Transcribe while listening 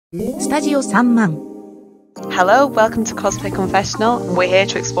スタジオ3万 Hello, welcome to Cosplay Confessional. We're here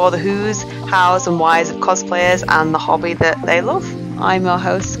to explore the who's, how's and why's of cosplayers and the hobby that they love. I'm your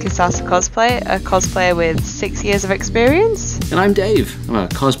host, Kisasa Cosplay, a cosplayer with 6 years of experience. And I'm Dave. I'm a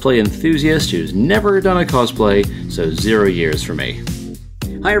cosplay enthusiast who's never done a cosplay, so 0 years for me.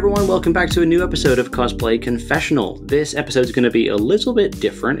 Hi everyone, welcome back to a new episode of Cosplay Confessional. This episode is going to be a little bit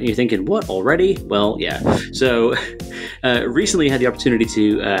different. And you're thinking, what, already? Well, yeah. So, recently I had the opportunity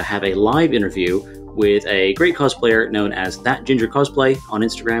to have a live interview with a great cosplayer known as That Ginger Cosplay on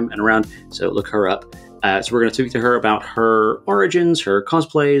Instagram and around, so look her up. So we're going to speak to her about her origins, her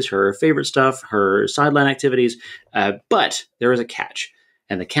cosplays, her favorite stuff, her sideline activities, but there is a catch.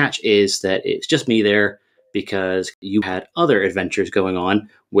 And the catch is that it's just me there, because you had other adventures going on,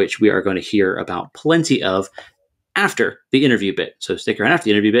 which we are going to hear about plenty of after the interview bit. So stick around after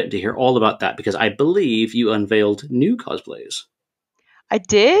the interview bit to hear all about that, because I believe you unveiled new cosplays. I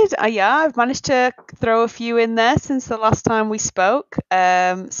did. Yeah, I've managed to throw a few in there since the last time we spoke.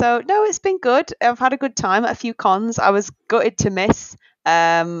 So, no, it's been good. I've had a good time at a few cons. I was gutted to miss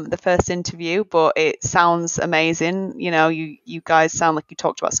the first interview, but it sounds amazing. You know, you guys sound like you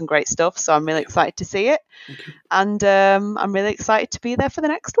talked about some great stuff, so I'm really excited to see it. And I'm really excited to be there for the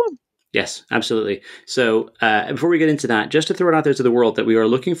next one. Yes, absolutely. So before we get into that, just to throw it out there to the world that we are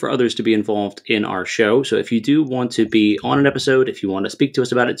looking for others to be involved in our show. So if you do want to be on an episode, if you want to speak to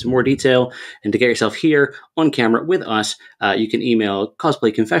us about it in more detail, and to get yourself here on camera with us, you can email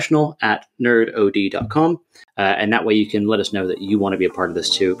cosplayconfessional@nerdod.com. And that way you can let us know that you want to be a part of this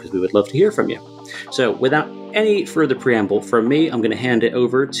too, because we would love to hear from you. So without any further preamble from me, I'm going to hand it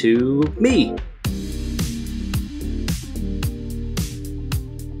over to me.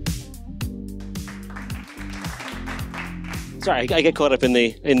 Sorry, I get caught up in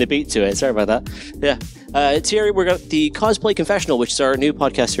the beat to it. Sorry about that. Yeah. Thierry, we're got the Cosplay Confessional, which is our new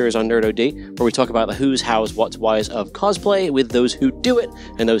podcast series on NerdOD, where we talk about the who's, how's, what's, why's of cosplay with those who do it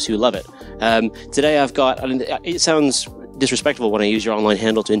and those who love it. Today I've got, it sounds disrespectful when I use your online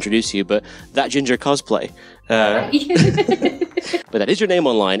handle to introduce you, but That Ginger Cosplay. But that is your name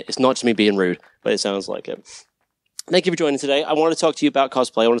online. It's not just me being rude, but it sounds like it. Thank you for joining today. I want to talk to you about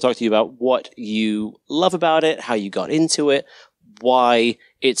cosplay. I want to talk to you about what you love about it, how you got into it, why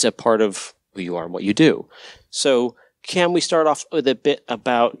it's a part of who you are and what you do. So can we start off with a bit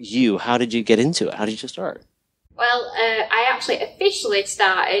about you? How did you get into it? How did you start? Well, I actually officially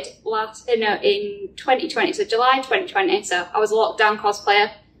started in 2020, so July 2020. So I was a lockdown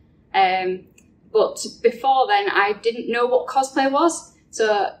cosplayer. But before then, I didn't know what cosplay was.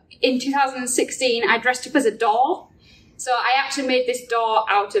 So in 2016, I dressed up as a door. So I actually made this door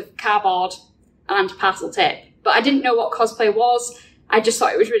out of cardboard and parcel tape. But I didn't know what cosplay was. I just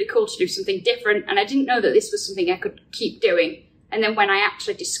thought it was really cool to do something different. And I didn't know that this was something I could keep doing. And then when I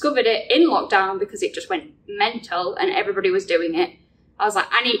actually discovered it in lockdown, because it just went mental and everybody was doing it, I was like,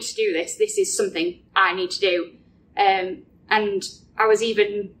 I need to do this. This is something I need to do. And I was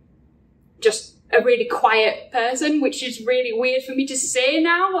even just a really quiet person, which is really weird for me to say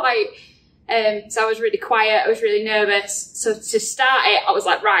now. So I was really quiet. I was really nervous. So to start it, I was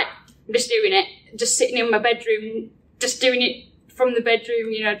like, right, I'm just doing it. Just sitting in my bedroom, just doing it from the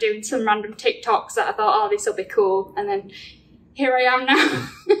bedroom, you know, doing some random TikToks that I thought, oh, this will be cool. And then here I am now.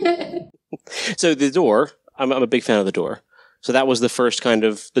 So the door, I'm a big fan of the door. So that was the first kind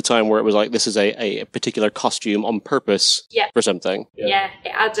of the time where it was like, this is a particular costume on purpose for something. Yeah,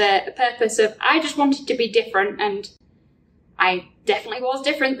 it had a purpose of, I just wanted to be different, and I definitely was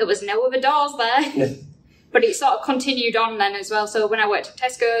different. There was no other doors there. But it sort of continued on then as well. So when I worked at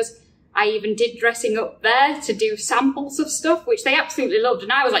Tesco's, I even did dressing up there to do samples of stuff, which they absolutely loved.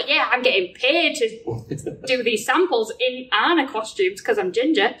 And I was like, yeah, I'm getting paid to do these samples in Anna costumes because I'm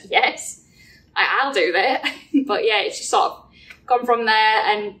ginger. Yes, I'll do that. But yeah, it's just sort of gone from there,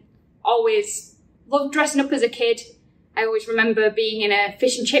 and always loved dressing up as a kid. I always remember being in a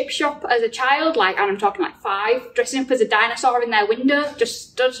fish and chip shop as a child, and I'm talking like 5, dressing up as a dinosaur in their window,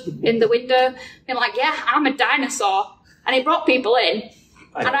 just stood in the window, being like, yeah, I'm a dinosaur. And it brought people in.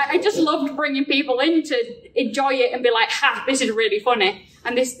 And I just loved bringing people in to enjoy it and be like, ha, this is really funny.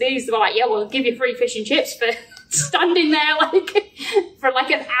 And these were like, yeah, we'll give you free fish and chips for standing there for an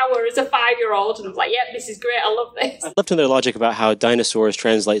hour as a 5-year-old. And I was like, yep, this is great. I love this. I'd love to know the logic about how dinosaurs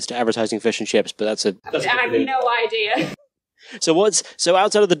translates to advertising fish and chips, but that's I have no idea. So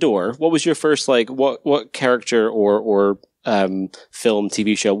outside of the door, what was your first, what character or film,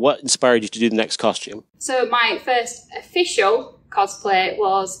 TV show, what inspired you to do the next costume? So my first official cosplay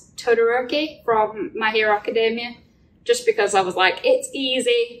was Todoroki from My Hero Academia. Just because I was like, it's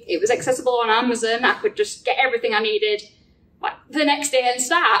easy, it was accessible on Amazon, I could just get everything I needed, like the next day and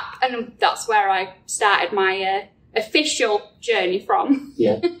start. And that's where I started my official journey from.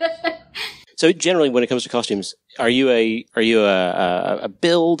 Yeah. So generally, when it comes to costumes, are you a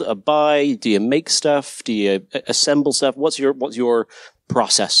build, a buy? Do you make stuff? Do you assemble stuff? What's your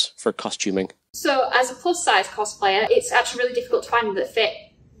process for costuming? So as a plus size cosplayer, it's actually really difficult to find them that fit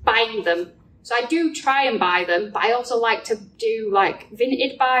buying them. So I do try and buy them, but I also like to do like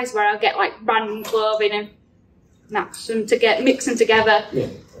vintage buys where I'll get like random clothing and mix them together.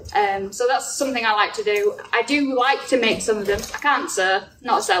 Yeah. So that's something I like to do. I do like to make some of them. I can't sew,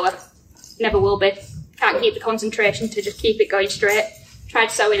 not a sewer, never will be. Can't keep the concentration to just keep it going straight.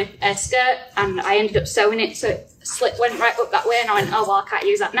 Tried sewing a skirt and I ended up sewing it so the slit went right up that way and I went, oh well, I can't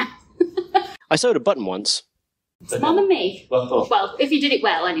use that now. I sewed a button once. It's more than me. Well, if you did it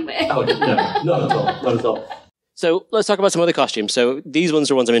well, anyway. Oh, no, not at all. Not at all. So let's talk about some other costumes. So these ones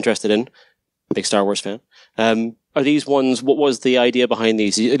are ones I'm interested in. Big Star Wars fan. Are these ones? What was the idea behind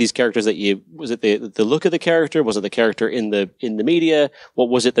these? Are these characters that you? Was it the look of the character? Was it the character in the media? What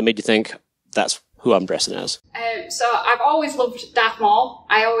was it that made you think that's who I'm dressing as? So I've always loved Darth Maul.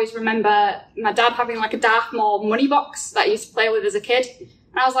 I always remember my dad having like a Darth Maul money box that I used to play with as a kid,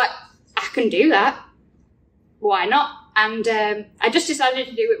 and I was like, I can do that. Why not? And I just decided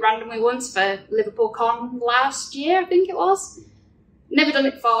to do it randomly once for Liverpool Con last year, I think it was. Never done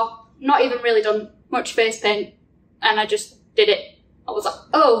it before, not even really done much face paint, and I just did it. I was like,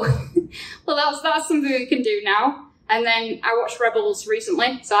 oh, well that's something we can do now. And then I watched Rebels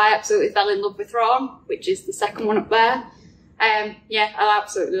recently, so I absolutely fell in love with Thrawn, which is the second one up there. Yeah, I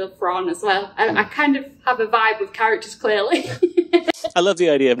absolutely love Thrawn as well. I kind of have a vibe with characters, clearly. I love the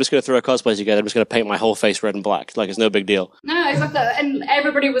idea. I'm just going to throw a cosplay together. I'm just going to paint my whole face red and black. Like, it's no big deal. No, exactly. And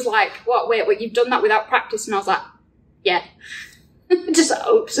everybody was like, what, wait, you've done that without practice? And I was like, yeah. Just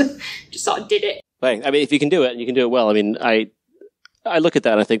sort of did it. Right. I mean, if you can do it, and you can do it well. I mean, I look at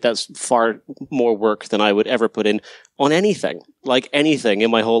that and I think that's far more work than I would ever put in on anything, like anything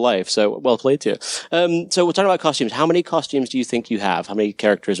in my whole life. So well played to you. So we're talking about costumes. How many costumes do you think you have? How many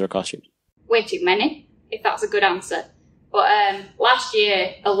characters or costumes? Way too many, if that's a good answer. But last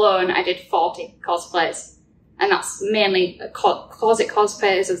year alone, I did 40 cosplays. And that's mainly closet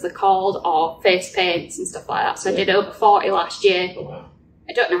cosplayers, as they're called, or face paints and stuff like that. So I did over 40 last year. Oh, wow.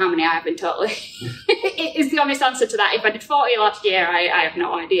 I don't know how many I have in total. It is the honest answer to that. If I did 40 last year, I have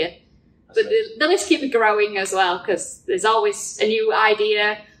no idea. But the list keeps growing as well, because there's always a new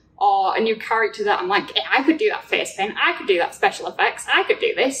idea or a new character that I'm like, hey, I could do that face paint, I could do that special effects, I could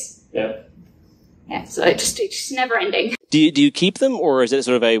do this. Yeah. Yeah, so it's just never ending. Do you keep them, or is it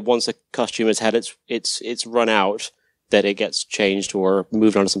sort of a once a costume has had its run out that it gets changed or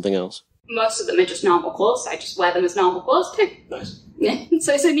moved on to something else? Most of them are just normal clothes. I just wear them as normal clothes too. Nice. Yeah.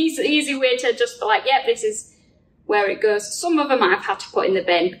 So it's an easy way to just be like, yeah, this is where it goes. Some of them I've had to put in the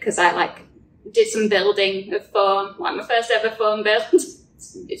bin because I did some building of foam, like my first ever foam build.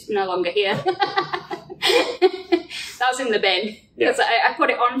 It's no longer here. That's in the bin. Because I put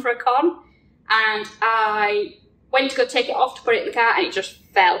it on for a con and I went to go take it off to put it in the car and it just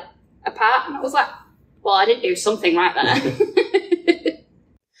fell apart. And I was like, well, I didn't do something right there.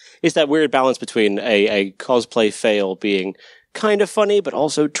 It's that weird balance between a cosplay fail being kind of funny, but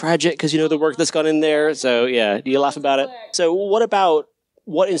also tragic because you know the work that's gone in there. So yeah, you laugh about it. So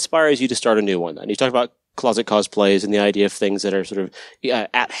what inspires you to start a new one then? You talked about closet cosplays and the idea of things that are sort of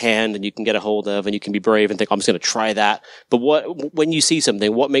at hand and you can get a hold of and you can be brave and think, I'm just going to try that. But when you see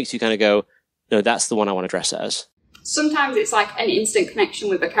something, what makes you kind of go, no, that's the one I want to dress as? Sometimes it's like an instant connection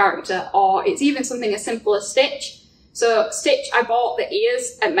with a character, or it's even something as simple as Stitch. So Stitch, I bought the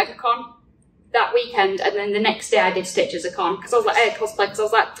ears at MegaCon that weekend, and then the next day I did Stitch as a con, because I was like, hey, cosplay, because I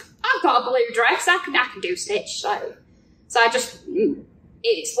was like, I've got a blue dress, I can do Stitch. So I just,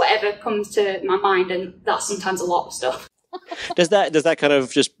 it's whatever comes to my mind, and that's sometimes a lot of stuff. Does that kind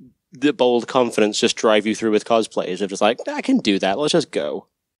of just, the bold confidence just drive you through with cosplays of just like, I can do that, let's just go?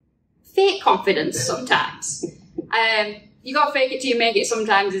 Fake confidence sometimes. You gotta fake it till you make it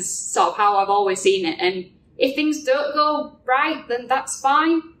sometimes is sort of how I've always seen it, and if things don't go right, then that's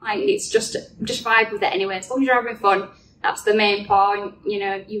fine. Like, it's just vibe with it anyway. As long as you're having fun, that's the main point. You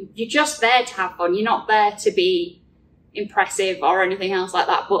know, you're just there to have fun. You're not there to be impressive or anything else like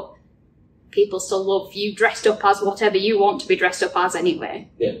that, but people still love you dressed up as whatever you want to be dressed up as anyway.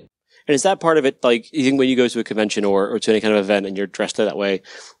 Yeah. And is that part of it, like, you think when you go to a convention or to any kind of event and you're dressed that way,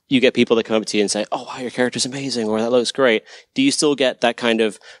 you get people that come up to you and say, oh, wow, your character's amazing, or that looks great. Do you still get that kind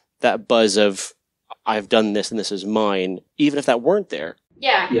of, that buzz of, I've done this and this is mine, even if that weren't there?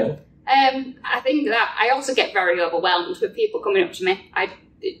 Yeah. I think that I also get very overwhelmed with people coming up to me.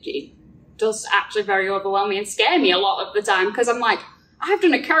 It does actually very overwhelm me and scare me a lot of the time, because I'm like, I've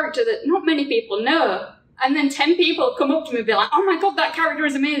done a character that not many people know, and then 10 people come up to me and be like, oh my god, that character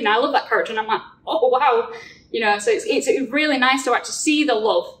is amazing, I love that character, and I'm like, oh wow. So it's really nice to actually see the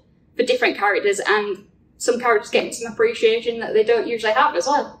love for different characters, and some characters getting some appreciation that they don't usually have as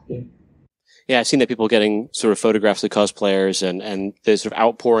well. Yeah, I've seen that people getting sort of photographs of cosplayers and the sort of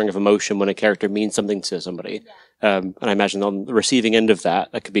outpouring of emotion when a character means something to somebody. And I imagine on the receiving end of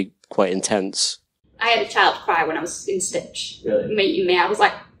that, that could be quite intense. I had a child cry when I was in Stitch. Really? Meeting me. I was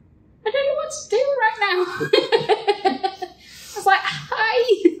like, I don't know what to do right now. I was like,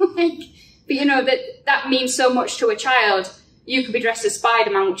 hi. But that means so much to a child. You could be dressed as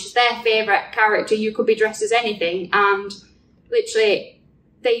Spider-Man, which is their favourite character. You could be dressed as anything, and literally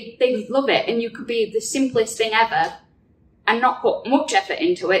they love it, and you could be the simplest thing ever and not put much effort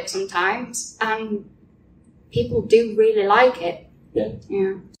into it sometimes, and people do really like it. Yeah.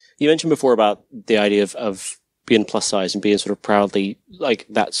 You mentioned before about the idea of being plus size and being sort of proudly, like,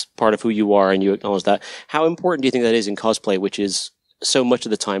 that's part of who you are and you acknowledge that. How important do you think that is in cosplay, which is so much of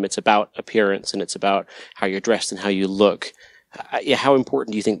the time it's about appearance and it's about how you're dressed and how you look? How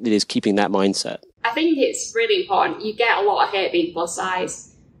important do you think it is keeping that mindset? I think it's really important. You get a lot of hate being plus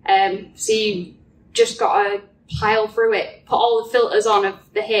size. So you just got to pile through it, put all the filters on of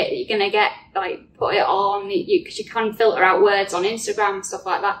the hate that you're going to get, like put it on, because you can filter out words on Instagram and stuff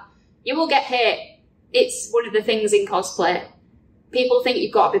like that. You will get hate. It's one of the things in cosplay. People think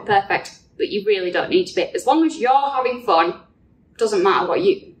you've got to be perfect, but you really don't need to be. As long as you're having fun, doesn't matter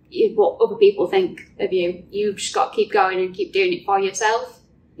what other people think of you. You've just got to keep going and keep doing it for yourself,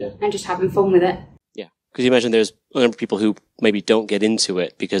 and just having fun with it. Yeah, because you imagine there's a number of people who maybe don't get into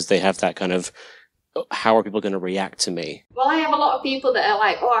it because they have that kind of, how are people going to react to me? Well, I have a lot of people that are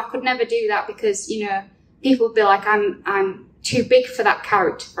like, oh, I could never do that because, people would be like, I'm too big for that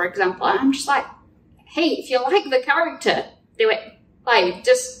character, for example. And I'm just like, hey, if you like the character, do it. Like,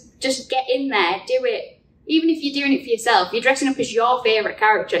 just get in there, do it. Even if you're doing it for yourself, you're dressing up as your favourite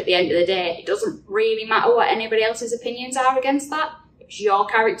character at the end of the day. It doesn't really matter what anybody else's opinions are against that. It's your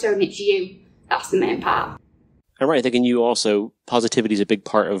character and it's you. That's the main part. I'm right thinking you also, positivity is a big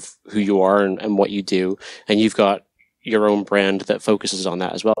part of who you are and what you do. And you've got your own brand that focuses on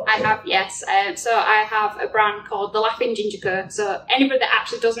that as well. I have, yes. So I have a brand called The Laughing Ginger Co. So anybody that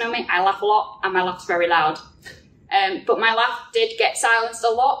actually does know me, I laugh a lot and my laugh's very loud. But my laugh did get silenced a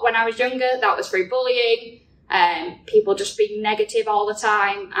lot when I was younger. That was through bullying, people just being negative all the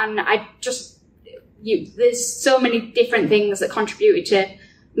time. And there's so many different things that contributed to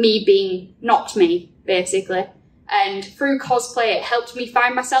me being not me, basically. And through cosplay, it helped me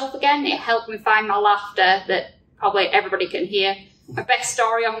find myself again. It helped me find my laughter that probably everybody can hear. My best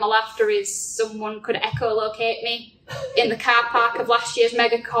story on my laughter is someone could echolocate me in the car park of last year's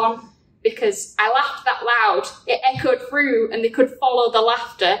MegaCon because I laughed that loud. It echoed through and they could follow the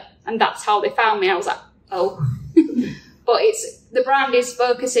laughter, and that's how they found me. I was like, oh. But the brand is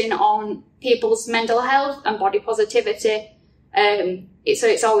focusing on people's mental health and body positivity. So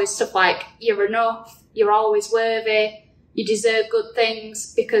it's always stuff like, you're enough, you're always worthy, you deserve good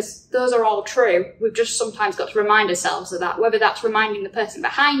things, because those are all true. We've just sometimes got to remind ourselves of that, whether that's reminding the person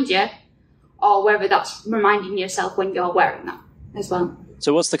behind you or whether that's reminding yourself when you're wearing that as well.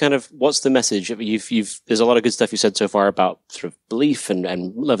 So what's the message? There's a lot of good stuff you said so far about sort of belief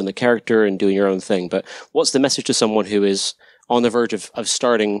and loving the character and doing your own thing, but what's the message to someone who is on the verge of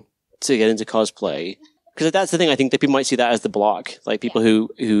starting to get into cosplay? Because that's the thing, I think that people might see that as the block, like people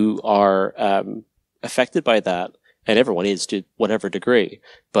who are affected by that, and everyone is to whatever degree.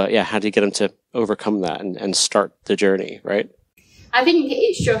 But yeah, how do you get them to overcome that and start the journey, right? I think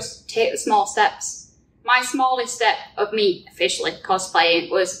it's just take the small steps. My smallest step of me officially cosplaying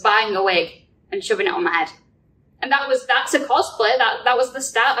was buying a wig and shoving it on my head. And that's a cosplay. That was the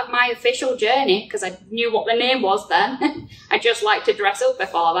start of my official journey, because I knew what the name was then. I just liked to dress up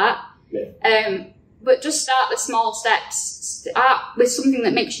before that. Yeah. But just start with small steps. Start with something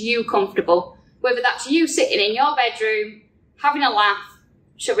that makes you comfortable. Whether that's you sitting in your bedroom, having a laugh,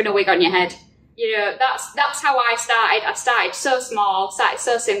 shoving a wig on your head. That's how I started. I started so small, started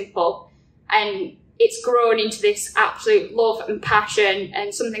so simple, and it's grown into this absolute love and passion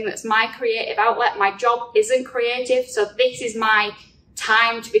and something that's my creative outlet. My job isn't creative, so this is my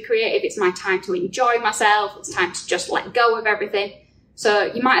time to be creative. It's my time to enjoy myself. It's time to just let go of everything.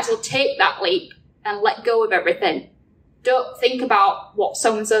 So you might as well take that leap and let go of everything. Don't think about what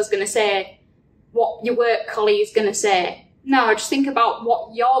so-and-so's going to say, what your work colleague's going to say. No, just think about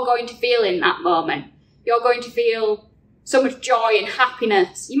what you're going to feel in that moment. You're going to feel so much joy and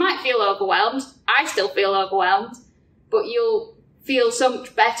happiness. You might feel overwhelmed. I still feel overwhelmed, but you'll feel so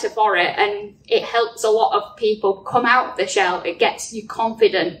much better for it, and it helps a lot of people come out of the shell. It gets you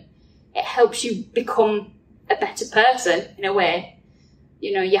confident. It helps you become a better person in a way.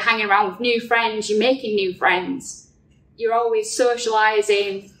 You know, you're hanging around with new friends, you're making new friends, you're always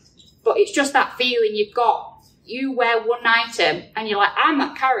socialising, but it's just that feeling you've got. You wear one item and you're like, I'm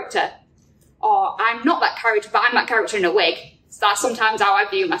that character, or I'm not that character, but I'm that character in a wig. So that's sometimes how I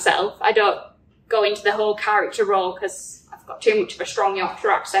view myself. I don't go into the whole character role because I've got too much of a strong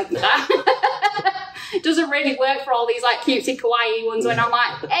Yorkshire accent for that. It doesn't really work for all these like cutesy kawaii ones when I'm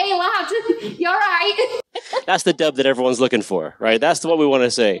like, hey lad, you're right. That's the dub that everyone's looking for, right? That's what we want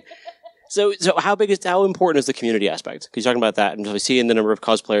to say. So how important is the community aspect? Because you're talking about that, and we see in the number of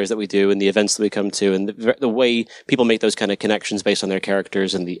cosplayers that we do, and the events that we come to, and the way people make those kind of connections based on their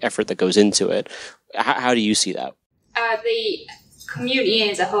characters and the effort that goes into it. How do you see that? The community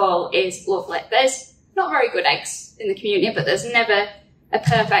as a whole is lovely. There's not very good eggs in the community, but there's never a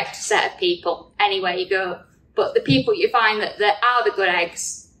perfect set of people anywhere you go. But the people you find that are the good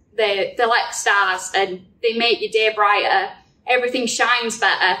eggs, they're like stars, and they make your day brighter. Everything shines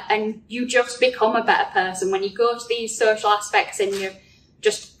better, and you just become a better person when you go to these social aspects and you're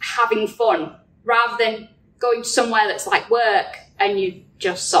just having fun, rather than going to somewhere that's like work and you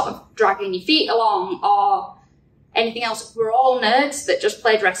just sort of dragging your feet along or anything else. We're all nerds that just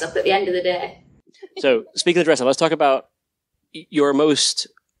play dress up at the end of the day. So speaking of dress up, let's talk about your most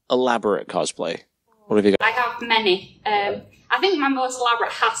elaborate cosplay. What have you got? I have many. I think my most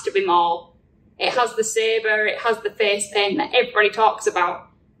elaborate has to be Maul. It has the sabre, it has the face paint that everybody talks about.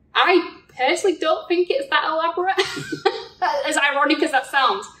 I personally don't think it's that elaborate, as ironic as that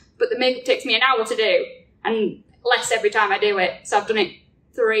sounds, but the makeup takes me an hour to do, and less every time I do it. So I've done it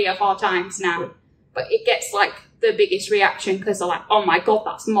 3 or 4 times now. But it gets like the biggest reaction because they're like, oh my god,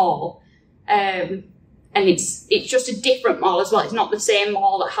 that's Maul. And it's just a different Maul as well. It's not the same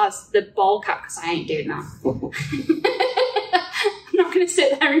Maul that has the ball cap, because I ain't doing that. I'm not going to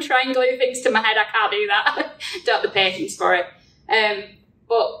sit there and try and glue things to my head. I can't do that. Don't have the patience for it.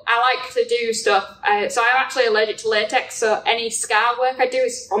 But I like to do stuff. So I'm actually allergic to latex, so any scar work I do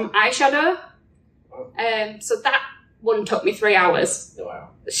is from eyeshadow. So that one took me 3 hours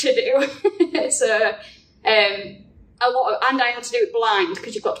to do. So a lot of, and I had to do it blind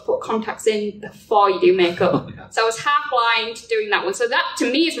because you've got to put contacts in before you do makeup. So I was half blind doing that one. So that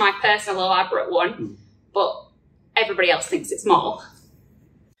to me is my personal elaborate one, but everybody else thinks it's Maul.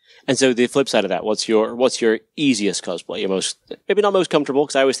 And so the flip side of that, what's your easiest cosplay? Your most, maybe not most comfortable,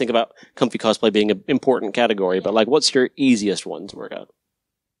 because I always think about comfy cosplay being an important category, but like, what's your easiest one to work out?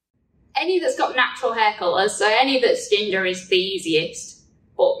 Any that's got natural hair colours, so any that's ginger is the easiest.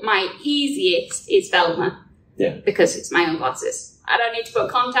 But my easiest is Velma. Yeah. Because it's my own glasses. I don't need to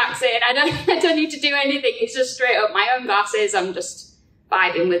put contacts in. I don't need to do anything. It's just straight up my own glasses. I'm just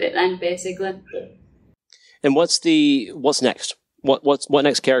vibing with it then, basically. Yeah. And what's next? What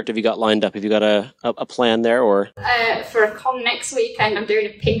next character have you got lined up? Have you got a plan there, or? For a con next weekend, I'm doing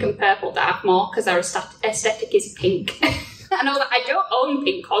a pink and purple Darth Maul because our aesthetic is pink. I know that I don't own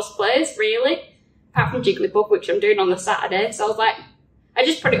pink cosplays, really, apart from Jigglypuff, which I'm doing on the Saturday. So I was like, I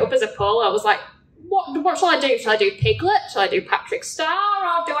just put it up as a poll. I was like, what shall I do? Shall I do Piglet? Shall I do Patrick Star?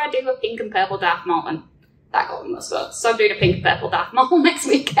 Or do I do a pink and purple Darth Maul? And that got the most votes. So I'm doing a pink and purple Darth Maul next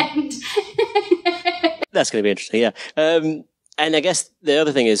weekend. That's going to be interesting, yeah. And I guess the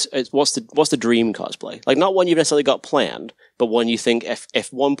other thing is what's the dream cosplay? Like, not one you've necessarily got planned, but one you think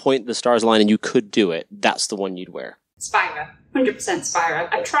if one point the stars align and you could do it, that's the one you'd wear. Spyro. 100%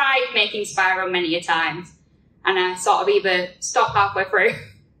 Spyro. I tried making Spyro many a times, and I sort of either stop halfway through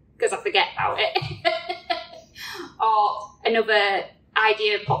because I forget about it, or another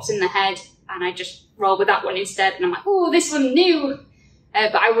idea pops in the head and I just roll with that one instead, and I'm like, oh, this one's new.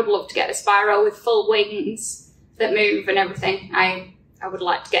 But I would love to get a Spyro with full wings that move and everything. I would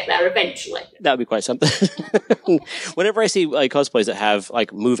like to get there eventually. That would be quite something. Whenever I see like cosplays that have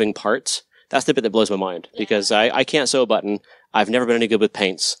like moving parts, that's the bit that blows my mind, because I can't sew a button. I've never been any good with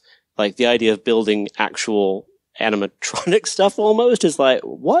paints. Like, the idea of building actual animatronic stuff almost is like,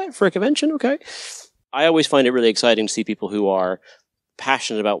 what? For a convention? Okay. I always find it really exciting to see people who are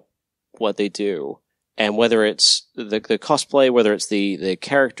passionate about what they do. And whether it's the cosplay, whether it's the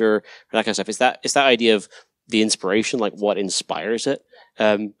character, that kind of stuff, it's that idea of the inspiration, like what inspires it.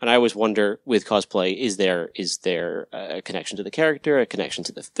 And I always wonder with cosplay, is there a connection to the character, a connection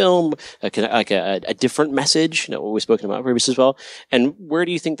to the film, a different message, what we've spoken about previously as well? And where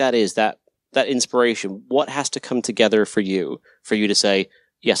do you think that is, that inspiration? What has to come together for you to say,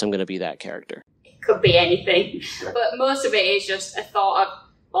 yes, I'm going to be that character? It could be anything, but most of it is just a thought of,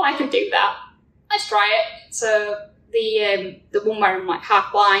 well, I could do that. Let's try it. So the one where I'm like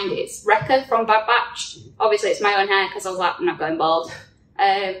half blind, it's Rekka from Bad Batch. Obviously it's my own hair because I was like, I'm not going bald.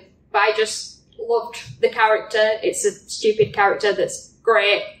 But I just loved the character. It's a stupid character that's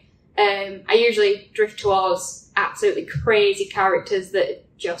great. I usually drift towards absolutely crazy characters that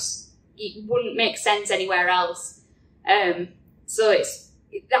just it wouldn't make sense anywhere else. So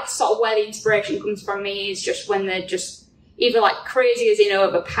that's sort of where the inspiration comes from me, is just when they're just either like crazy as in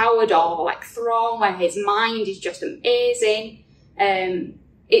overpowered, or like Thrawn where his mind is just amazing.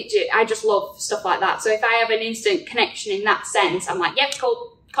 I just love stuff like that. So if I have an instant connection in that sense, I'm like, yep,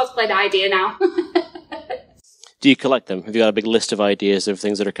 cool, cosplay the idea now. Do you collect them? Have you got a big list of ideas of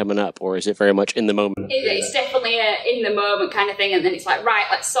things that are coming up, or is it very much in the moment? It's definitely a in the moment kind of thing, and then it's like, right,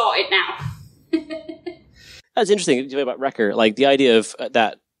 let's sort it now. That's interesting about Wrecker, like the idea of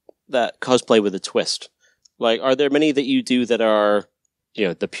that cosplay with a twist. Like, are there many that you do that are,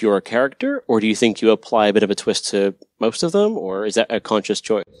 the pure character, or do you think you apply a bit of a twist to most of them, or is that a conscious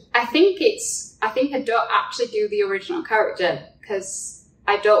choice? I think I don't actually do the original character because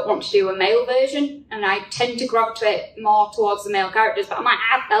I don't want to do a male version, and I tend to gravitate more towards the male characters, but I'm like,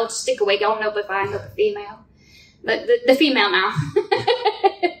 I'll just stick a wig on, they'll be fine, they'll be female. The female now.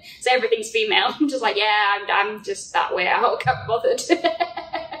 So everything's female. I'm just like, yeah, I'm just that way. I can't be bothered.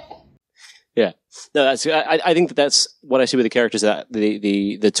 Yeah. No, I think that's what I see with the characters, that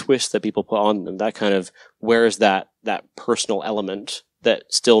the twist that people put on them, that kind of wears that personal element that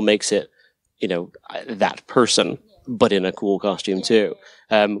still makes it, that person, but in a cool costume too.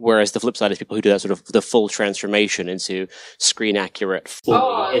 Whereas the flip side is people who do that sort of the full transformation into screen accurate.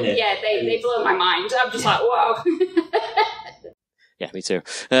 Yeah, they blow my mind. I'm just like, whoa. Yeah, me too.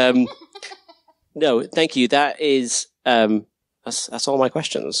 No, thank you. That is, that's all my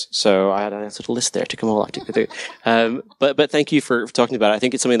questions. So I had a sort of list there to come all to go through. But thank you for talking about it. I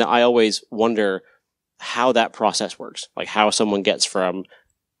think it's something that I always wonder how that process works. Like how someone gets from,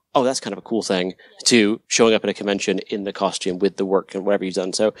 oh, that's kind of a cool thing, to showing up at a convention in the costume with the work and whatever you've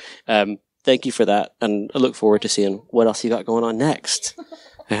done. So thank you for that. And I look forward to seeing what else you got going on next.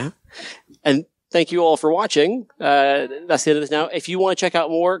 Yeah. And thank you all for watching. That's the end of this now. If you want to check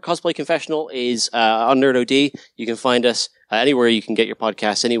out more, Cosplay Confessional is on NerdOD. You can find us anywhere you can get your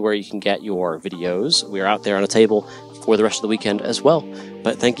podcasts, anywhere you can get your videos. We are out there on a table for the rest of the weekend as well.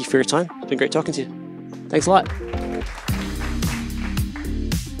 But thank you for your time. It's been great talking to you. Thanks a lot.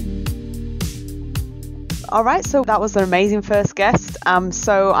 All right, so that was an amazing first guest.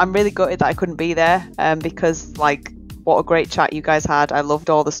 So I'm really gutted that I couldn't be there because, like, what a great chat you guys had. I loved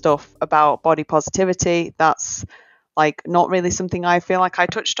all the stuff about body positivity. That's, like, not really something I feel like I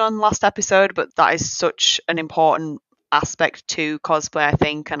touched on last episode, but that is such an important aspect to cosplay, I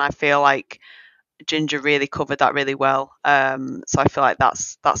think, and I feel like Ginger really covered that really well. So I feel like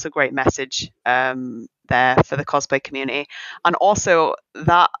that's a great message there for the cosplay community. And also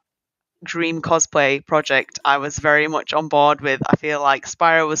that dream cosplay project I was very much on board with. I feel like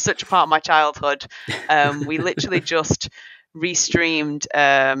Spyro was such a part of my childhood. We literally just restreamed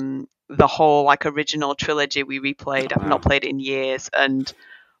the whole like original trilogy we replayed. I've not played it in years, and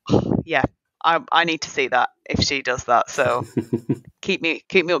yeah, I need to see that if she does that. So keep me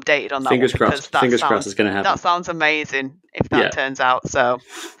updated on that. Fingers crossed. Fingers crossed it's going to happen. That sounds amazing if that turns out. So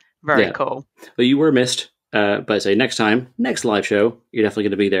very cool. Well, you were missed. But I say next live show, you're definitely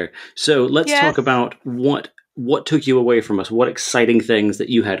going to be there. So let's talk about what took you away from us. What exciting things that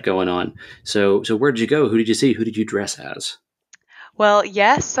you had going on. So where did you go? Who did you see? Who did you dress as? Well,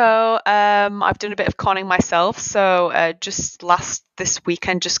 so I've done a bit of conning myself. So just this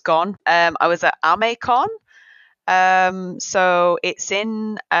weekend, just gone, I was at AmeCon. So it's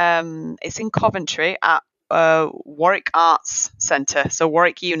in Coventry at Warwick Arts Centre. So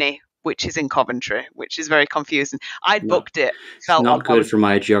Warwick Uni, which is in Coventry, which is very confusing. I'd booked it. Felt not good for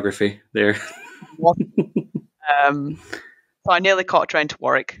my geography there. So I nearly caught a train to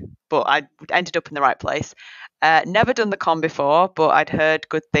Warwick, but I ended up in the right place. Never done the con before, but I'd heard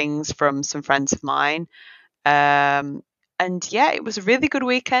good things from some friends of mine. And yeah, it was a really good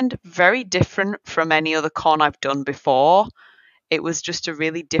weekend. Very different from any other con I've done before. It was just a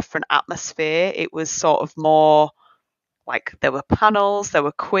really different atmosphere. It was sort of more like there were panels, there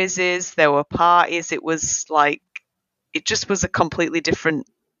were quizzes, there were parties. It was like, it just was a completely different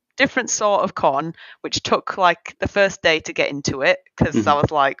sort of con, which took like the first day to get into it because I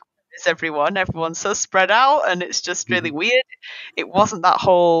was like, where's everyone? Everyone's so spread out and it's just really weird. It wasn't that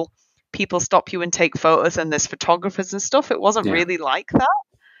whole people stop you and take photos and there's photographers and stuff. It wasn't really like that.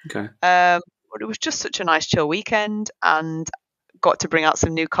 Okay. But it was just such a nice chill weekend and got to bring out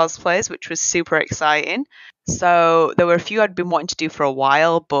some new cosplays, which was super exciting. So there were a few I'd been wanting to do for a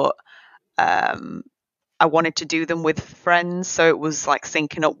while, but I wanted to do them with friends, so it was like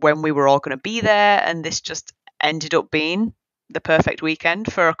syncing up when we were all going to be there, and this just ended up being the perfect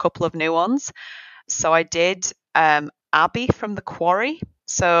weekend for a couple of new ones. So I did Abby from the Quarry,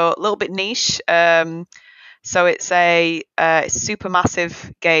 so a little bit niche. So it's a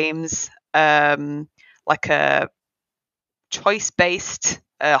Supermassive Games, like a choice-based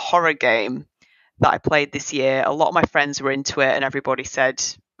horror game that I played this year. A lot of my friends were into it, and everybody said,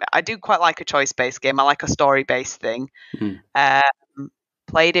 I do quite like a choice-based game. I like a story-based thing.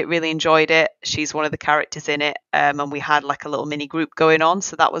 Played it, really enjoyed it. She's one of the characters in it, and we had like a little mini group going on,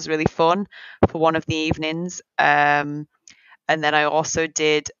 so that was really fun for one of the evenings. And then I also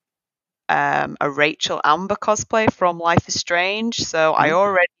did a Rachel Amber cosplay from Life is Strange, so I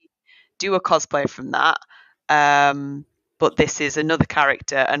already do a cosplay from that. But this is another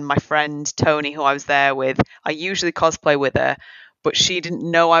character, and my friend Tony, who I was there with, I usually cosplay with her, but she didn't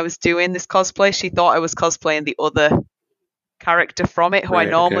know I was doing this cosplay. She thought I was cosplaying the other character from it, who I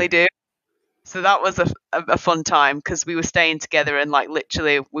normally do. So that was a fun time, because we were staying together, and like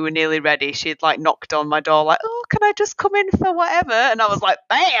literally we were nearly ready. She had like knocked on my door like, oh, can I just come in for whatever? And I was like,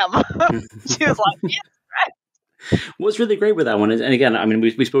 bam. She was like, yeah. What's really great with that one is, and again, I mean,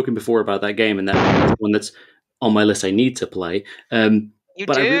 we've spoken before about that game, and that's one that's on my list I need to play. But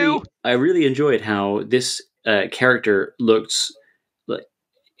do? I really enjoyed how this character looks like.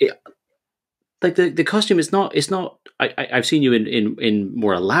 Like the costume is not. It's not. I've seen you in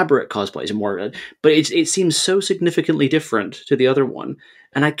more elaborate cosplays and more, but it seems so significantly different to the other one,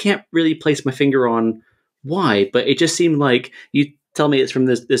 and I can't really place my finger on why. But it just seemed like you tell me it's from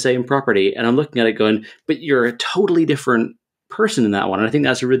the same property, and I'm looking at it going, but you're a totally different person in that one. And I think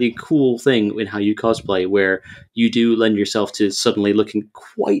that's a really cool thing in how you cosplay, where you do lend yourself to suddenly looking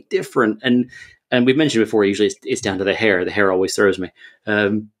quite different. And we've mentioned before, usually it's down to the hair. The hair always throws me.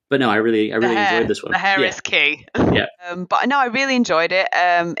 But no, I really enjoyed this one. The hair is key. Yeah. But no, I really enjoyed it.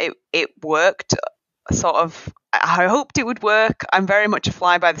 It worked. Sort of. I hoped it would work. I'm very much a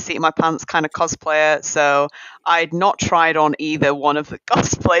fly by the seat of my pants kind of cosplayer, so I'd not tried on either one of the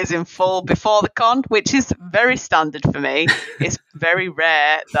cosplays in full before the con, which is very standard for me. It's very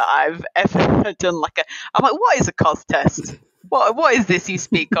rare that I've ever done I'm like, what is a cos test? What is this you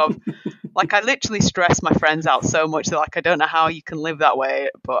speak of? Like, I literally stress my friends out so much that like I don't know how you can live that way,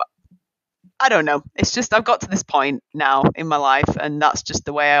 but I don't know. It's just I've got to this point now in my life, and that's just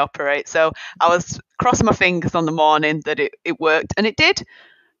the way I operate. So I was crossing my fingers on the morning that it worked, and it did.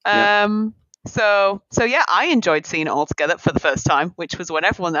 So yeah, I enjoyed seeing it all together for the first time, which was when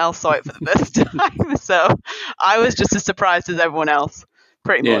everyone else saw it for the first time. So I was just as surprised as everyone else,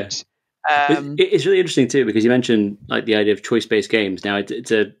 pretty much. It's really interesting too, because you mentioned like the idea of choice-based games. Now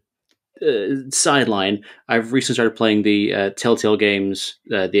it's a sideline. I've recently started playing the Telltale Games,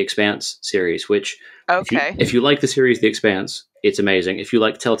 The Expanse series, which if you like the series The Expanse, it's amazing. If you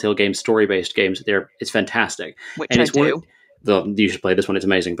like Telltale Games story-based games, it's fantastic. Which I do. You should play this one. It's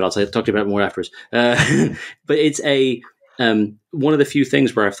amazing, but I'll talk to you about it more afterwards. But it's one of the few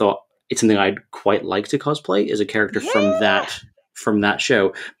things where I've thought it's something I'd quite like to cosplay as a character from that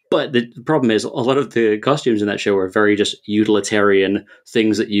show. But the problem is a lot of the costumes in that show are very just utilitarian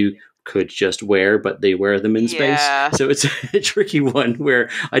things that you could just wear, but they wear them in space. So it's a tricky one where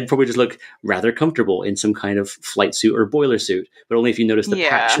I'd probably just look rather comfortable in some kind of flight suit or boiler suit, but only if you notice the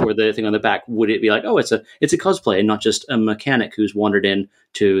patch or the thing on the back would it be like, oh, it's a cosplay and not just a mechanic who's wandered in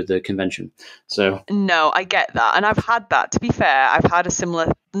to the convention. So no, I get that, and I've had that. To be fair, I've had a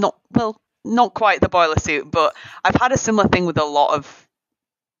similar, not quite the boiler suit, but I've had a similar thing with a lot of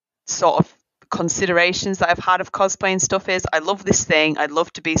sort of considerations that I've had of cosplay and stuff. Is I love this thing, I'd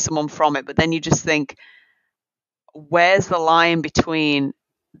love to be someone from it, but then you just think, where's the line between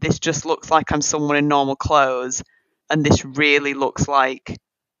this just looks like I'm someone in normal clothes and this really looks like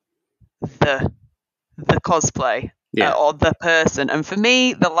the cosplay or the person? And for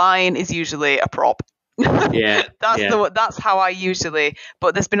me, the line is usually a prop. That's how I usually.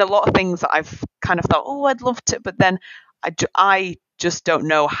 But there's been a lot of things that I've kind of thought, oh, I'd love to, but then I just don't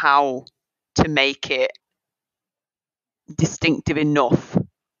know how to make it distinctive enough.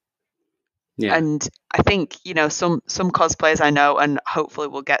 And I think, some cosplayers I know, and hopefully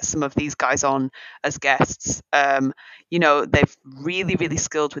we'll get some of these guys on as guests, they've really, really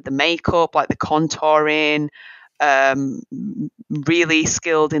skilled with the makeup, like the contouring, really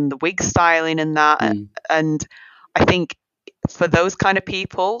skilled in the wig styling and that. And I think for those kind of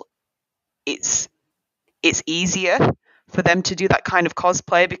people, it's easier for them to do that kind of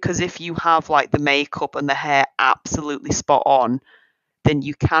cosplay, because if you have like the makeup and the hair absolutely spot on, then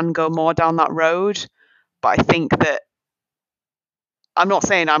you can go more down that road. But I think that I'm not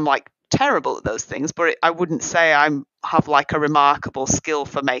saying I'm like terrible at those things, but I wouldn't say have like a remarkable skill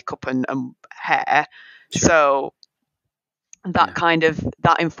for makeup and hair. Sure. So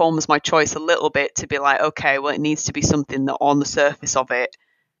that informs my choice a little bit to be like, okay, well, it needs to be something that on the surface of it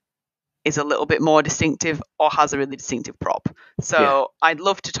is a little bit more distinctive or has a really distinctive prop. So I'd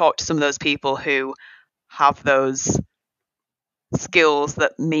love to talk to some of those people who have those skills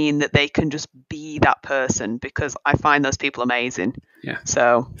that mean that they can just be that person, because I find those people amazing. Yeah.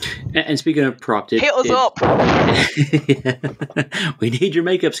 So, and speaking of prop, hit us up. We need your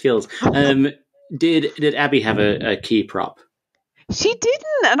makeup skills. Did Abby have a key prop? She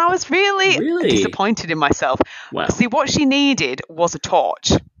didn't, and I was really disappointed in myself. Wow. See, what she needed was a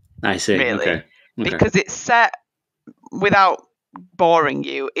torch. I see. Really, okay. Because it's set, without boring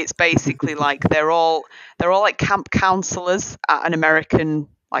you, it's basically like they're all like camp counselors at an American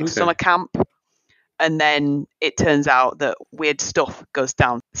summer camp, and then it turns out that weird stuff goes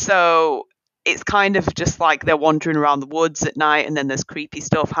down. So it's kind of just like they're wandering around the woods at night, and then there's creepy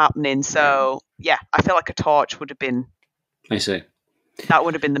stuff happening. So yeah, I feel like a torch would have been. I see. That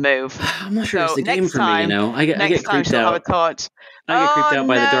would have been the move. I'm not sure it's the game for time, me, I get creeped out. Have a torch. I get creeped out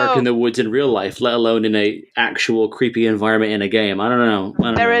by the dark in the woods in real life, let alone in a actual creepy environment in a game. I don't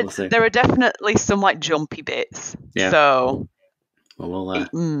know. There are definitely some like jumpy bits. Yeah. So we'll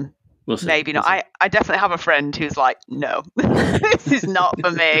see. Maybe not. I definitely have a friend who's like, no, this is not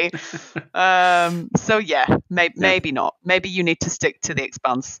for me. So yeah, maybe not. Maybe you need to stick to The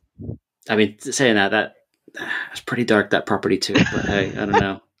Expanse. I mean, saying that it's pretty dark, that property too. But hey, I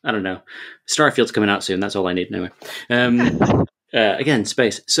don't know. Starfield's coming out soon. That's all I need anyway. Again,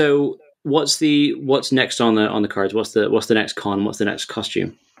 space. So what's next on the cards? What's the next con? What's the next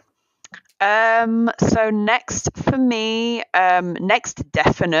costume? So next for me, next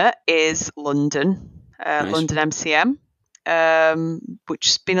definite is London, nice. London MCM, which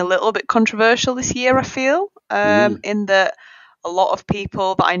has been a little bit controversial this year, I feel, in that a lot of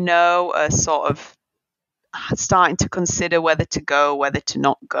people that I know are sort of starting to consider whether to go, whether to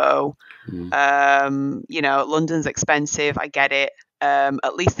not go. London's expensive. I get it.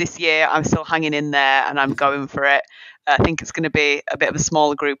 At least this year, I'm still hanging in there and I'm going for it. I think it's going to be a bit of a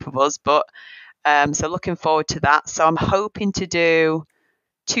smaller group of us, but so looking forward to that. So I'm hoping to do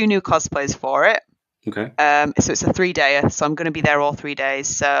 2 new cosplays for it. Okay. So it's a 3-dayer, so I'm going to be there all 3 days.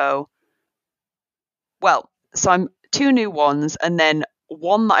 So I'm 2 new ones, and then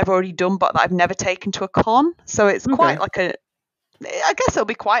one that I've already done but that I've never taken to a con. So it's quite like I guess it'll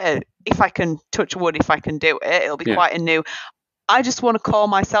be quite if I can touch wood, if I can do it, it'll be quite a new. I just want to call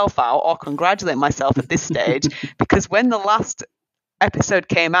myself out or congratulate myself at this stage because when the last episode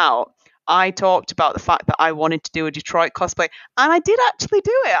came out, I talked about the fact that I wanted to do a Detroit cosplay, and I did actually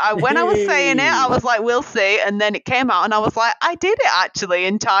do it. When I was saying it, I was like, we'll see. And then it came out, and I was like, I did it actually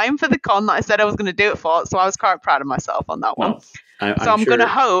in time for the con that I said I was going to do it for. So I was quite proud of myself on that one. I'm going to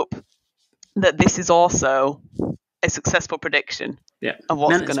hope that this is also a successful prediction. Yeah, of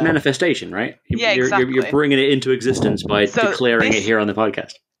what's going to... It's manifestation, right? Exactly. You're bringing it into existence by declaring it here on the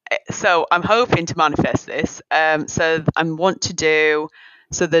podcast. So I'm hoping to manifest this. So I want to do...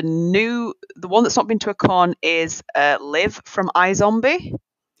 So the one that's not been to a con is Liv from iZombie.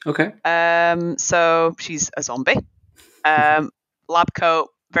 Okay. So she's a zombie. Lab coat,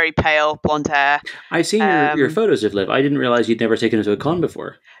 very pale, blonde hair. I've seen your photos of Liv. I didn't realize you'd never taken her to a con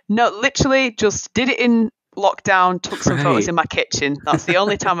before. No, literally just did it in lockdown, took some photos in my kitchen. That's the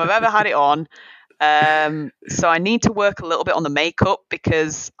only time I've ever had it on. So I need to work a little bit on the makeup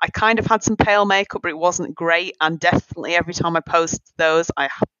because I kind of had some pale makeup, but it wasn't great. And definitely every time I post those, I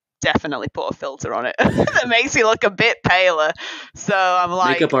definitely put a filter on it that makes me look a bit paler. So I'm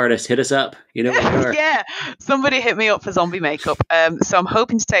like, makeup artist, hit us up. You know what you are. Yeah, somebody hit me up for zombie makeup. So I'm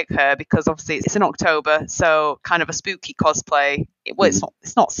hoping to take her because obviously it's in October, so kind of a spooky cosplay.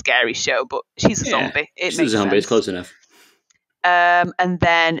 It's not a scary show, but she's a zombie. She's a zombie. It's close enough. And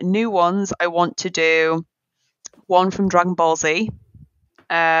then new ones, I want to do one from Dragon Ball Z.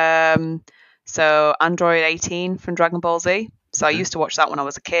 So Android 18 from Dragon Ball Z. So I used to watch that when I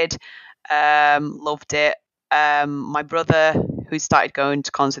was a kid. Loved it. My brother, who started going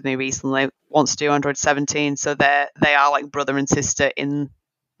to cons with me recently, wants to do Android 17. So they are like brother and sister in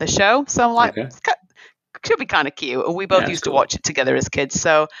the show. So I'm like, it should be kind of cute. And we both used to watch it together as kids.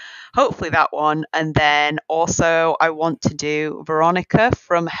 So hopefully that one. And then also I want to do Veronica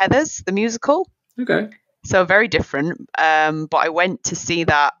from Heathers, the musical. Okay. So very different. But I went to see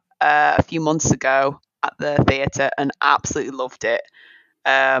that a few months ago at the theatre and absolutely loved it.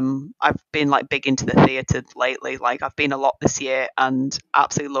 I've been like big into the theatre lately. Like I've been a lot this year and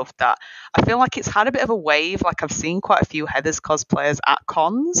absolutely loved that. I feel like it's had a bit of a wave. Like I've seen quite a few Heathers cosplayers at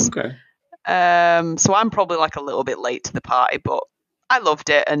cons. Okay. So I'm probably like a little bit late to the party, but I loved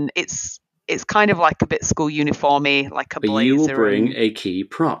it, and it's kind of like a bit school uniformy, like a blazer. But you will bring a key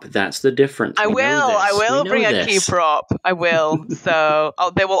prop. That's the difference. I will bring a key prop. I will. So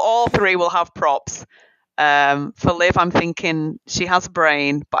all three will have props. For Liv, I'm thinking she has a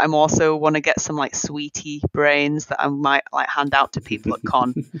brain, but I'm also want to get some like sweetie brains that I might like hand out to people at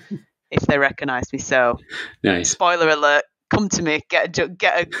con if they recognise me. So, nice. Spoiler alert. Come to me, get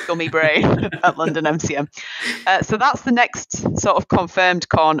a gummy brain at London MCM. So that's the next sort of confirmed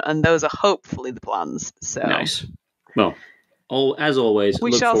con, and those are hopefully the plans. So nice. Well, as always,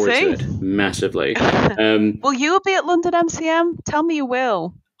 we look shall forward see. to it massively. Will you be at London MCM? Tell me you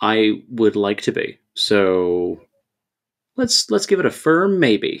will. I would like to be. So let's give it a firm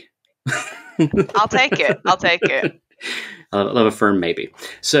maybe. I'll take it. I'll have a firm maybe.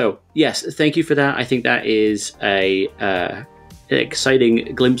 So, yes, thank you for that. I think that is an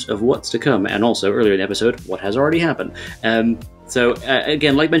exciting glimpse of what's to come, and also, earlier in the episode, what has already happened. So,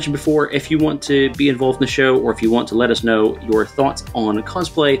 again, like mentioned before, if you want to be involved in the show, or if you want to let us know your thoughts on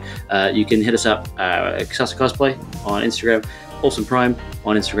cosplay, you can hit us up at Kisasa Cosplay on Instagram, Wholesome Prime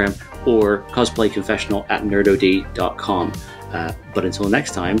on Instagram, or cosplayconfessional@nerdod.com. But until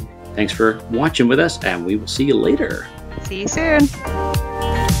next time, thanks for watching with us, and we will see you later. See you soon.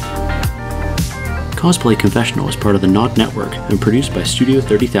 Cosplay Confessional is part of the Nod Network and produced by Studio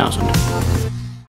 30,000.